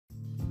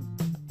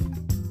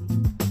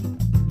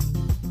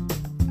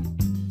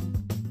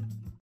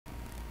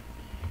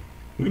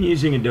When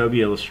using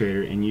Adobe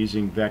Illustrator and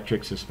using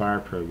Vetric Aspire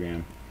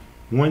program,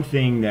 one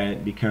thing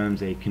that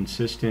becomes a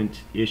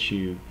consistent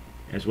issue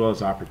as well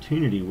as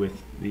opportunity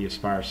with the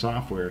Aspire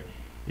software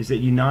is that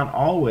you not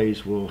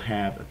always will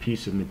have a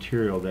piece of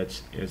material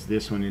that's as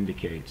this one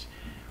indicates.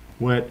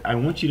 What I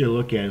want you to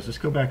look at is, let's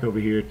go back over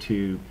here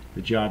to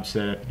the job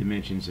setup,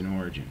 dimensions, and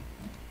origin.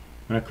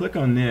 When I click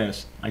on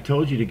this, I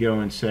told you to go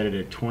and set it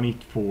at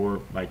 24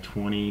 by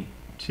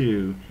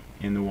 22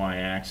 in the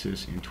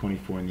y-axis and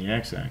 24 in the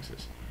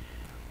x-axis.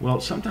 Well,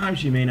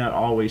 sometimes you may not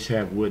always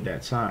have wood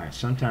that size.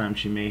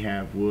 Sometimes you may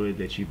have wood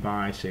that you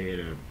buy, say, at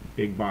a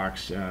big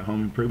box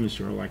home improvement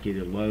store like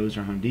either Lowe's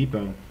or Home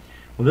Depot.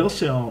 Well, they'll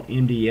sell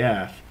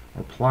MDF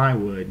or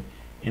plywood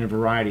in a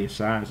variety of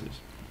sizes.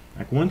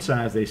 Like one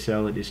size they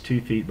sell it is 2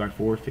 feet by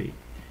 4 feet.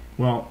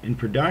 Well, in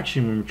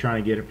production, when we're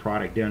trying to get a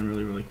product done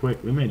really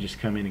quick, we may just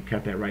come in and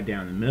cut that right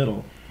down the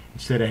middle.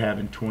 Instead of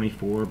having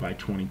 24 by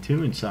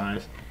 22 in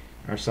size,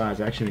 our size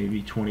actually may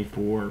be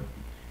 24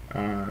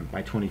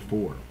 by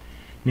 24.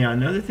 Now,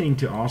 another thing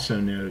to also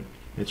note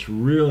that's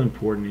real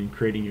important in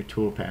creating your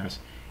tool paths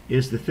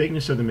is the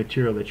thickness of the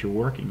material that you're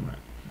working with.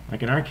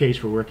 Like in our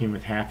case, we're working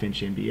with 1/2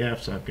 inch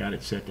MDF, so I've got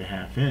it set to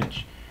 1/2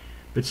 inch.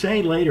 But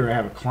say later I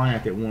have a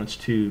client that wants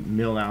to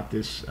mill out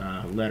this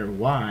letter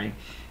Y,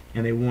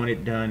 and they want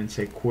it done in,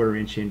 say, 1/4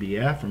 inch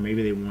MDF, or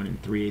maybe they want it in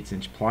 3/8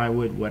 inch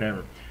plywood,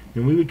 whatever.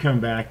 Then we would come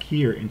back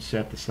here and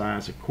set the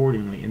size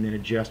accordingly and then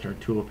adjust our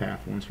tool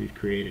path once we've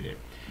created it.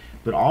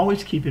 But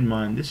always keep in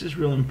mind, this is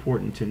real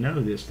important to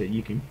know this, that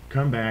you can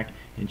come back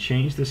and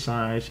change the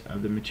size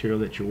of the material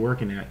that you're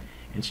working at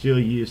and still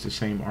use the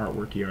same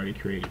artwork you already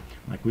created.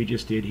 Like we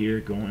just did here,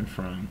 going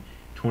from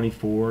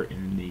 24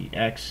 in the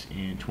X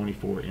and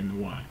 24 in the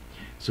Y.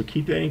 So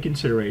keep that in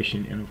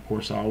consideration, and of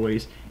course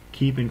always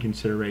keep in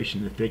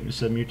consideration the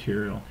thickness of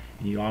material,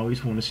 and you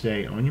always want to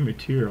stay on your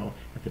material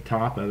at the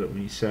top of it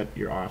when you set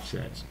your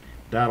offsets.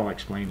 That'll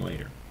explain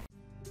later.